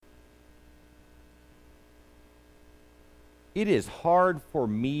It is hard for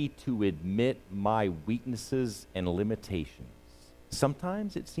me to admit my weaknesses and limitations.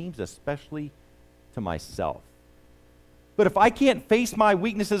 Sometimes it seems especially to myself. But if I can't face my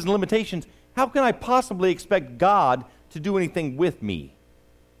weaknesses and limitations, how can I possibly expect God to do anything with me?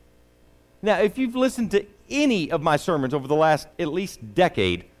 Now, if you've listened to any of my sermons over the last at least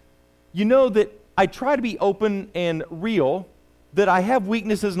decade, you know that I try to be open and real, that I have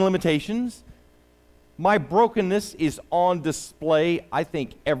weaknesses and limitations. My brokenness is on display, I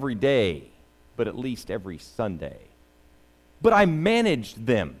think, every day, but at least every Sunday. But I managed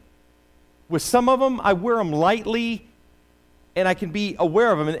them. With some of them, I wear them lightly, and I can be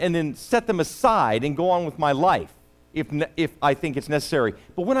aware of them and then set them aside and go on with my life if I think it's necessary.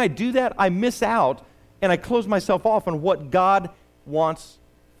 But when I do that, I miss out, and I close myself off on what God wants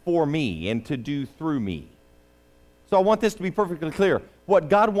for me and to do through me. So I want this to be perfectly clear. What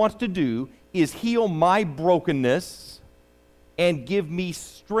God wants to do is heal my brokenness and give me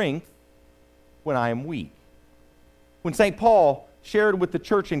strength when I am weak. When St. Paul shared with the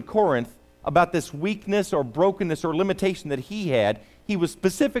church in Corinth about this weakness or brokenness or limitation that he had, he was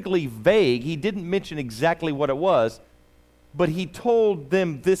specifically vague. He didn't mention exactly what it was, but he told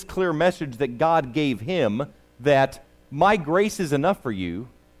them this clear message that God gave him, that my grace is enough for you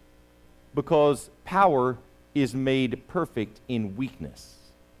because power is made perfect in weakness.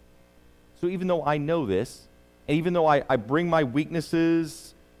 So even though I know this, and even though I bring my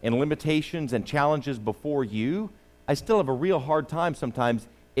weaknesses and limitations and challenges before you, I still have a real hard time sometimes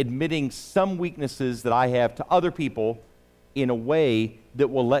admitting some weaknesses that I have to other people in a way that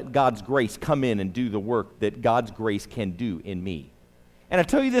will let God's grace come in and do the work that God's grace can do in me. And I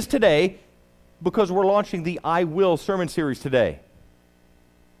tell you this today because we're launching the I Will sermon series today.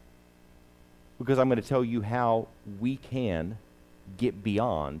 Because I'm going to tell you how we can get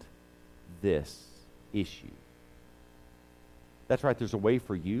beyond this issue. That's right, there's a way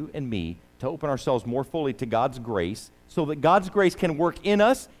for you and me to open ourselves more fully to God's grace so that God's grace can work in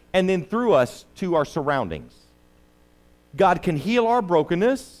us and then through us to our surroundings. God can heal our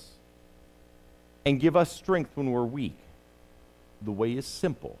brokenness and give us strength when we're weak. The way is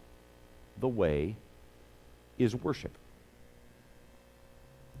simple. The way is worship.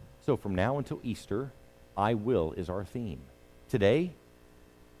 So from now until Easter, I will is our theme. Today,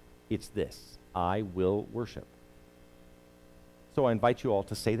 it's this: I will worship. So I invite you all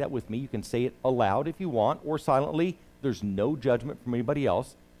to say that with me. You can say it aloud if you want, or silently. There's no judgment from anybody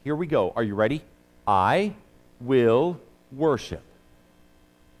else. Here we go. Are you ready? I will worship.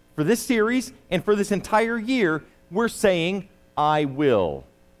 For this series and for this entire year, we're saying, I will.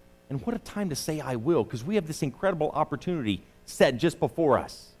 And what a time to say I will, because we have this incredible opportunity set just before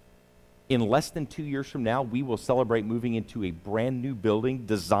us. In less than 2 years from now, we will celebrate moving into a brand new building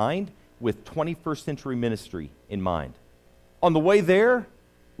designed with 21st century ministry in mind. On the way there,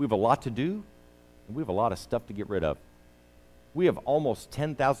 we have a lot to do, and we have a lot of stuff to get rid of. We have almost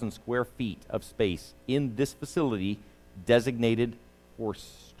 10,000 square feet of space in this facility designated for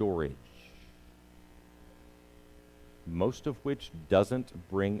storage, most of which doesn't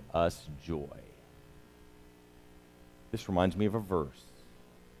bring us joy. This reminds me of a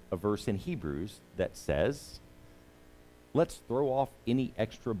verse in Hebrews that says, let's throw off any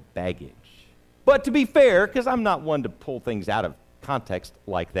extra baggage. But to be fair, because I'm not one to pull things out of context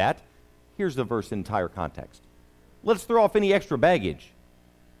like that, here's the verse in entire context. Let's throw off any extra baggage.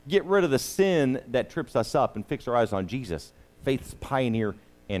 Get rid of the sin that trips us up and fix our eyes on Jesus, faith's pioneer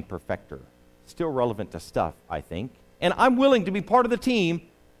and perfecter. Still relevant to stuff, I think. And I'm willing to be part of the team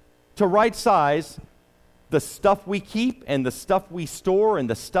to right size the stuff we keep and the stuff we store and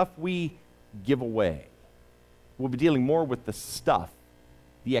the stuff we give away. We'll be dealing more with the stuff,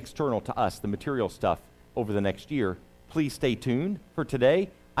 the external to us, the material stuff, over the next year. Please stay tuned. For today,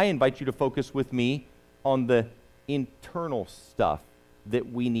 I invite you to focus with me on the internal stuff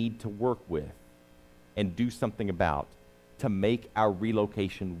that we need to work with and do something about to make our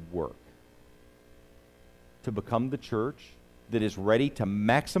relocation work. To become the church that is ready to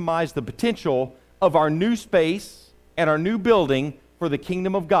maximize the potential of our new space and our new building for the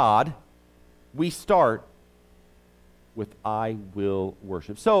kingdom of God, we start with I will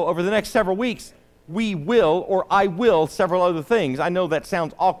worship. So over the next several weeks, we will, or I will, several other things. I know that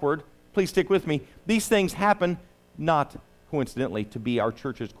sounds awkward. Please stick with me. These things happen not coincidentally to be our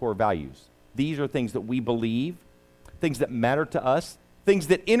church's core values. These are things that we believe, things that matter to us, things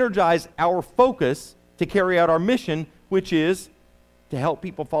that energize our focus to carry out our mission, which is to help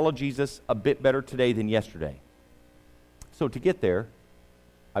people follow Jesus a bit better today than yesterday. So to get there,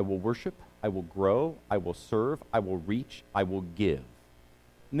 I will worship, I will grow, I will serve, I will reach, I will give.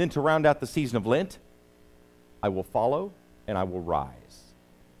 And then to round out the season of Lent, I will follow and I will rise.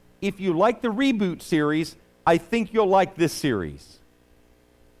 If you like the Reboot series, I think you'll like this series.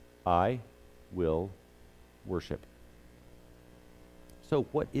 I will worship. So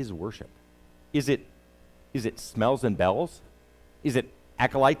what is worship? Is it smells and bells? Is it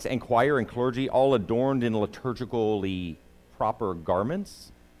acolytes and choir and clergy all adorned in liturgically proper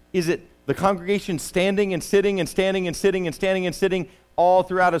garments? Is it the congregation standing and sitting and standing and sitting and standing and sitting all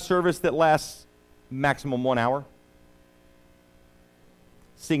throughout a service that lasts maximum 1 hour?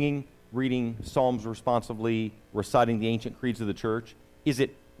 Singing, reading psalms responsively, reciting the ancient creeds of the church? Is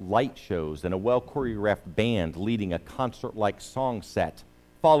it light shows and a well-choreographed band leading a concert-like song set,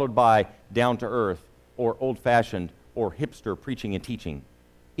 followed by down-to-earth or old-fashioned or hipster preaching and teaching?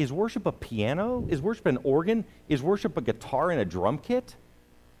 Is worship a piano? Is worship an organ? Is worship a guitar and a drum kit?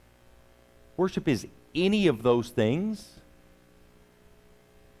 Worship is any of those things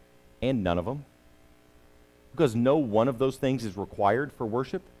and none of them, because no one of those things is required for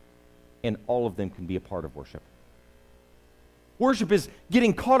worship, and all of them can be a part of worship. Worship is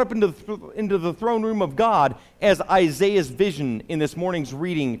getting caught up into the throne room of God, as Isaiah's vision in this morning's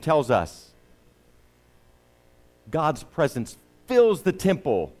reading tells us. God's presence fills the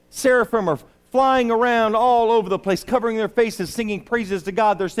temple. Seraphim are flying around all over the place, covering their faces, singing praises to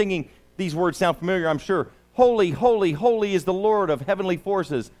God. They're singing, these words sound familiar, I'm sure. Holy, holy, holy is the Lord of heavenly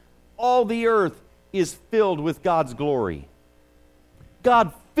forces. All the earth is filled with God's glory.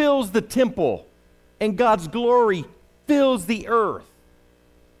 God fills the temple, and God's glory fills the earth.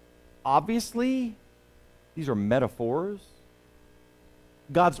 Obviously, these are metaphors.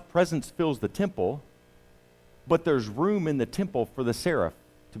 God's presence fills the temple, but there's room in the temple for the seraph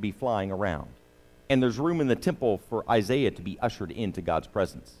to be flying around. And there's room in the temple for Isaiah to be ushered into God's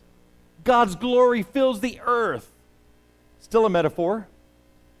presence. God's glory fills the earth. Still a metaphor.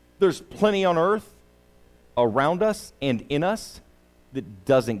 There's plenty on earth, around us and in us, that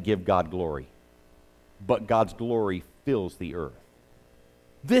doesn't give God glory. But God's glory fills the earth.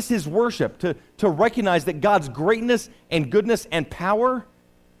 This is worship, to recognize that God's greatness and goodness and power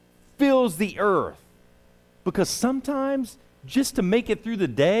fills the earth. Because sometimes, just to make it through the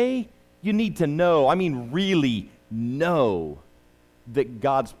day, you need to know, really know, that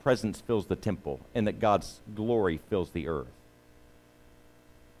God's presence fills the temple and that God's glory fills the earth.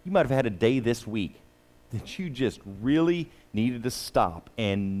 You might have had a day this week that you just really needed to stop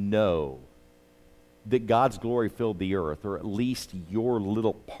and know that God's glory filled the earth, or at least your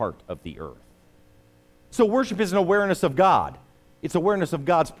little part of the earth. So worship is an awareness of God. It's awareness of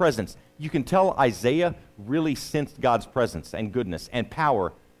God's presence. You can tell Isaiah really sensed God's presence and goodness and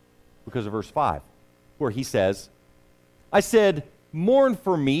power because of verse 5, where he says, I said, mourn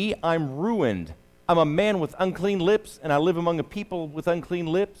for me, I'm ruined. I'm a man with unclean lips, and I live among a people with unclean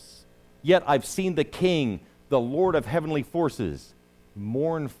lips. Yet I've seen the King, the Lord of heavenly forces.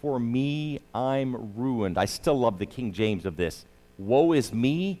 Mourn for me, I'm ruined. I still love the King James of this. Woe is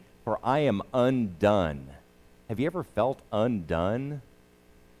me, for I am undone. Have you ever felt undone?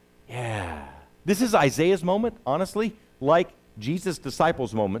 Yeah. This is Isaiah's moment, honestly, like Jesus'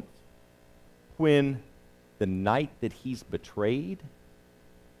 disciples' moment when the night that he's betrayed,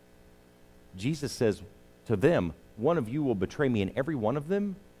 Jesus says to them, one of you will betray me, and every one of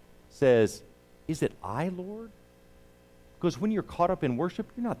them says, is it I, Lord? Because when you're caught up in worship,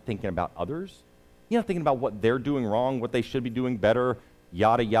 you're not thinking about others. You're not thinking about what they're doing wrong, what they should be doing better,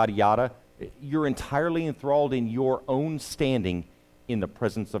 yada, yada, yada. You're entirely enthralled in your own standing in the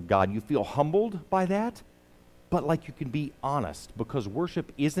presence of God. You feel humbled by that, but like you can be honest, because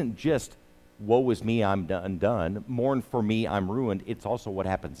worship isn't just, woe is me, I'm undone, mourn for me, I'm ruined. It's also what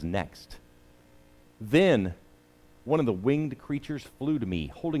happens next. Then one of the winged creatures flew to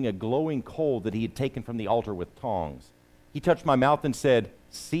me, holding a glowing coal that he had taken from the altar with tongs. He touched my mouth and said,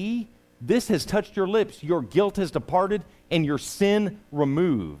 see, this has touched your lips. Your guilt has departed and your sin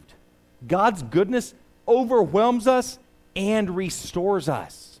removed. God's goodness overwhelms us and restores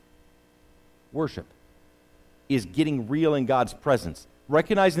us. Worship is getting real in God's presence,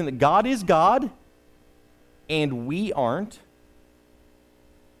 recognizing that God is God and we aren't.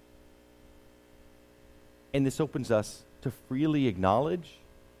 And this opens us to freely acknowledge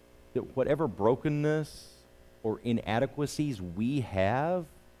that whatever brokenness or inadequacies we have,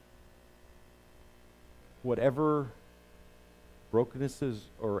 whatever brokennesses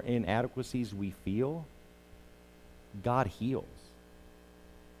or inadequacies we feel, God heals.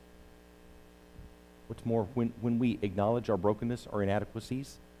 What's more, when we acknowledge our brokenness or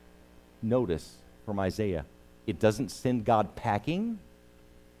inadequacies, notice from Isaiah, it doesn't send God packing.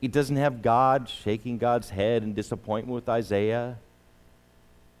 It doesn't have God shaking God's head in disappointment with Isaiah.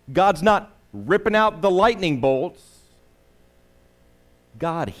 God's not ripping out the lightning bolts.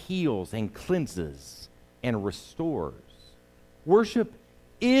 God heals and cleanses and restores. Worship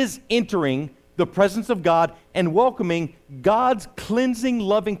is entering the presence of God and welcoming God's cleansing,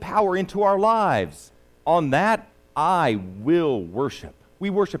 loving power into our lives. On that, I will worship. We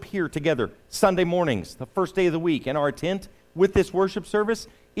worship here together Sunday mornings, the first day of the week, and our intent with this worship service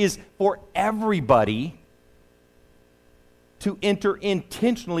is for everybody to enter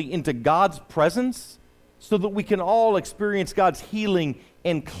intentionally into God's presence so that we can all experience God's healing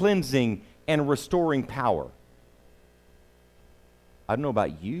and cleansing and restoring power. I don't know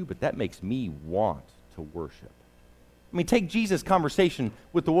about you, but that makes me want to worship. I mean, take Jesus' conversation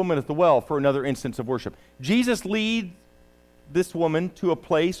with the woman at the well for another instance of worship. Jesus leads this woman to a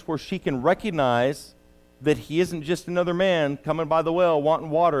place where she can recognize that he isn't just another man coming by the well wanting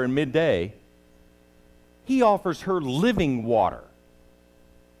water in midday. He offers her living water.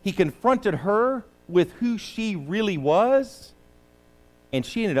 He confronted her with who she really was, and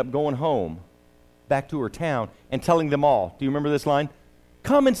she ended up going home, back to her town, and telling them all. Do you remember this line?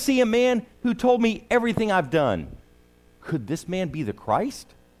 Come and see a man who told me everything I've done. Could this man be the Christ?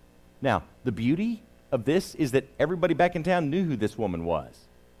 Now, the beauty of this is that everybody back in town knew who this woman was.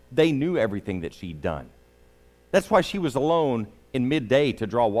 They knew everything that she'd done. That's why she was alone in midday to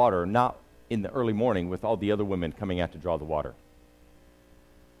draw water, not in the early morning with all the other women coming out to draw the water.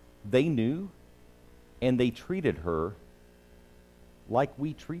 They knew, and they treated her like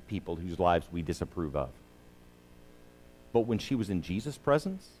we treat people whose lives we disapprove of. But when she was in Jesus'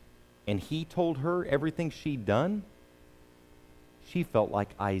 presence, and he told her everything she'd done, she felt like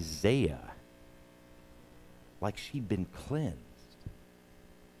Isaiah, like she'd been cleansed.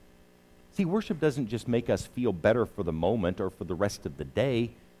 See, worship doesn't just make us feel better for the moment or for the rest of the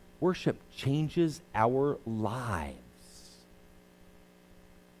day. Worship changes our lives.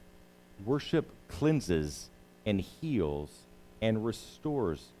 Worship cleanses and heals and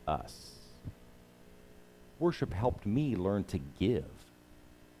restores us. Worship helped me learn to give.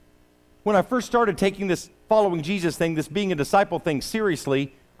 When I first started taking this following Jesus thing, this being a disciple thing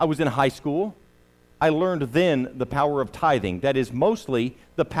seriously, I was in high school. I learned then the power of tithing. That is mostly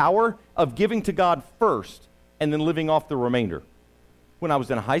the power of giving to God first and then living off the remainder. When I was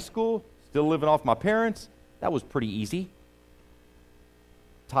in high school, still living off my parents, that was pretty easy.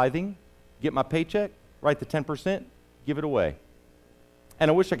 Tithing, get my paycheck, write the 10%, give it away. And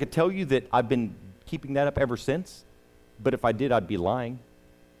I wish I could tell you that I've been keeping that up ever since, but if I did, I'd be lying.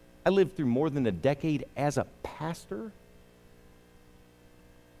 I lived through more than a decade as a pastor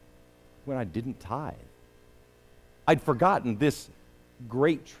when I didn't tithe. I'd forgotten this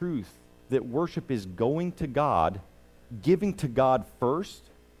great truth that worship is going to God, giving to God first,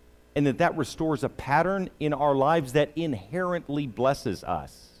 and that restores a pattern in our lives that inherently blesses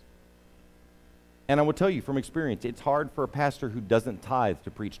us. And I will tell you from experience, it's hard for a pastor who doesn't tithe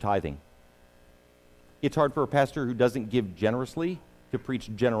to preach tithing. It's hard for a pastor who doesn't give generously to preach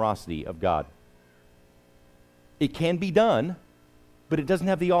generosity of God. It can be done, but it doesn't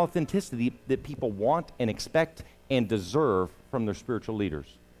have the authenticity that people want and expect and deserve from their spiritual leaders.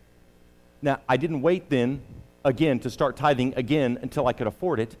 Now, I didn't wait then, again, to start tithing again until I could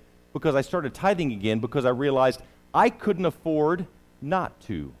afford it, because I started tithing again because I realized I couldn't afford not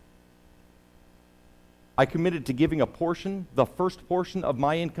to. I committed to giving a portion, the first portion of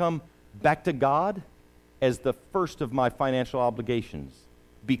my income, back to God as the first of my financial obligations,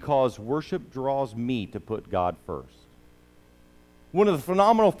 because worship draws me to put God first. One of the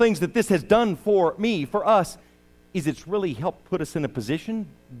phenomenal things that this has done for me, for us, is it's really helped put us in a position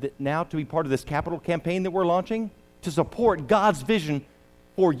that now to be part of this capital campaign that we're launching to support God's vision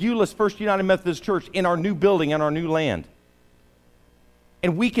for Euless First United Methodist Church in our new building and our new land.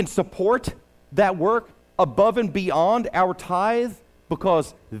 And we can support that work above and beyond our tithe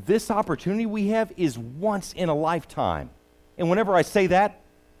because this opportunity we have is once in a lifetime. And whenever I say that,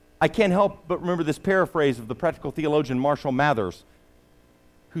 I can't help but remember this paraphrase of the practical theologian Marshall Mathers,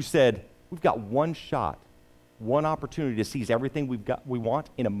 who said, we've got one shot, one opportunity to seize everything we want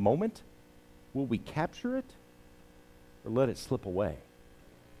in a moment. Will we capture it or let it slip away?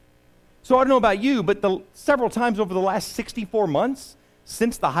 So I don't know about you, but several times over the last 64 months,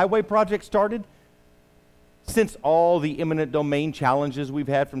 since the highway project started, since all the eminent domain challenges we've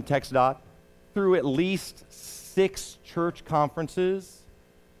had from TxDOT, through at least 6 church conferences,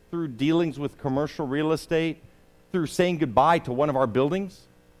 through dealings with commercial real estate, through saying goodbye to one of our buildings,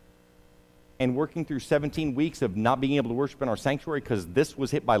 and working through 17 weeks of not being able to worship in our sanctuary because this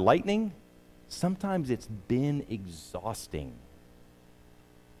was hit by lightning, sometimes it's been exhausting.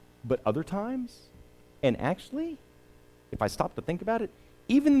 But other times, and actually, if I stop to think about it,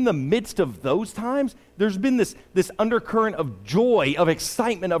 even in the midst of those times, there's been this undercurrent of joy, of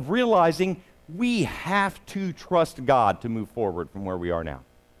excitement, of realizing we have to trust God to move forward from where we are now.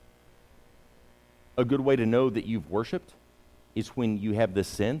 A good way to know that you've worshiped is when you have the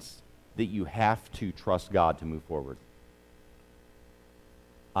sense that you have to trust God to move forward.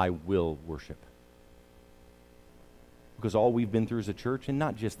 I will worship. Because all we've been through as a church, and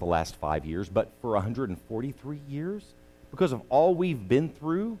not just the last 5 years, but for 143 years, because of all we've been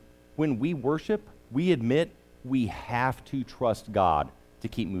through, when we worship, we admit we have to trust God to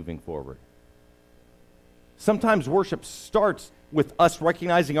keep moving forward. Sometimes worship starts with us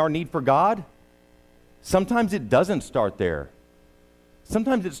recognizing our need for God. Sometimes it doesn't start there.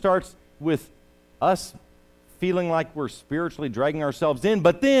 Sometimes it starts with us feeling like we're spiritually dragging ourselves in,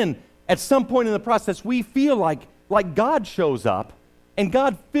 but then at some point in the process, we feel like God shows up and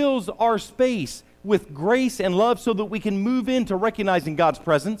God fills our space with grace and love so that we can move into recognizing God's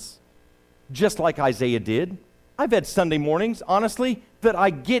presence, just like Isaiah did. I've had Sunday mornings, honestly, that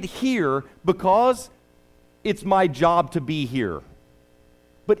I get here because it's my job to be here.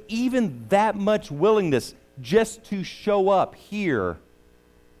 But even that much willingness just to show up here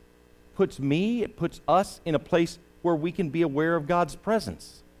it puts us in a place where we can be aware of God's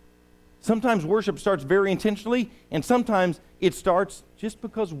presence. Sometimes worship starts very intentionally, and sometimes it starts just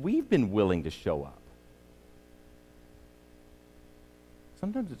because we've been willing to show up.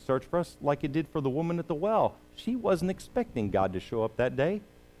 Sometimes it starts for us like it did for the woman at the well. She wasn't expecting God to show up that day,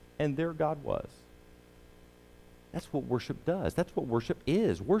 and there God was. That's what worship does. That's what worship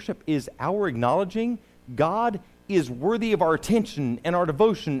is. Worship is our acknowledging God is worthy of our attention and our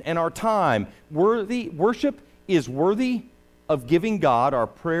devotion and our time. Worship is worthy of giving God our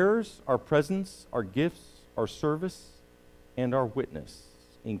prayers, our presence, our gifts, our service, and our witness,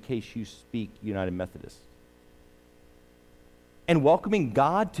 in case you speak United Methodist. And welcoming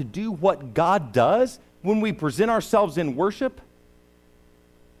God to do what God does when we present ourselves in worship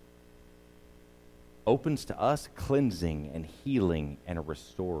opens to us cleansing and healing and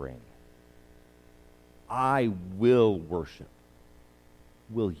restoring. I will worship.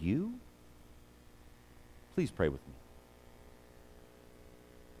 Will you? Please pray with me.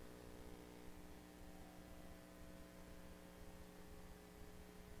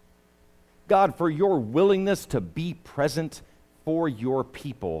 God, for your willingness to be present for your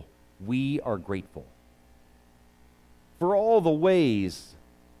people, we are grateful. For all the ways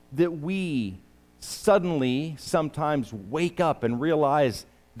that we suddenly sometimes wake up and realize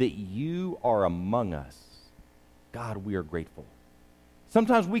that you are among us. God, we are grateful.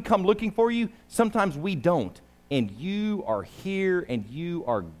 Sometimes we come looking for you, sometimes we don't. And you are here and you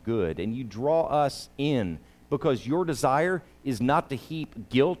are good and you draw us in because your desire is not to heap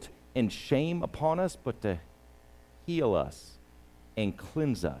guilt and shame upon us, but to heal us and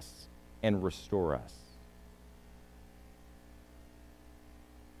cleanse us and restore us.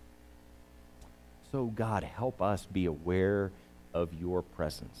 So God, help us be aware of your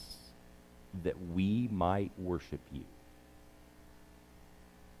presence, that we might worship you.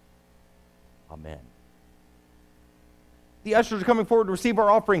 Amen. The ushers are coming forward to receive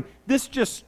our offering. This just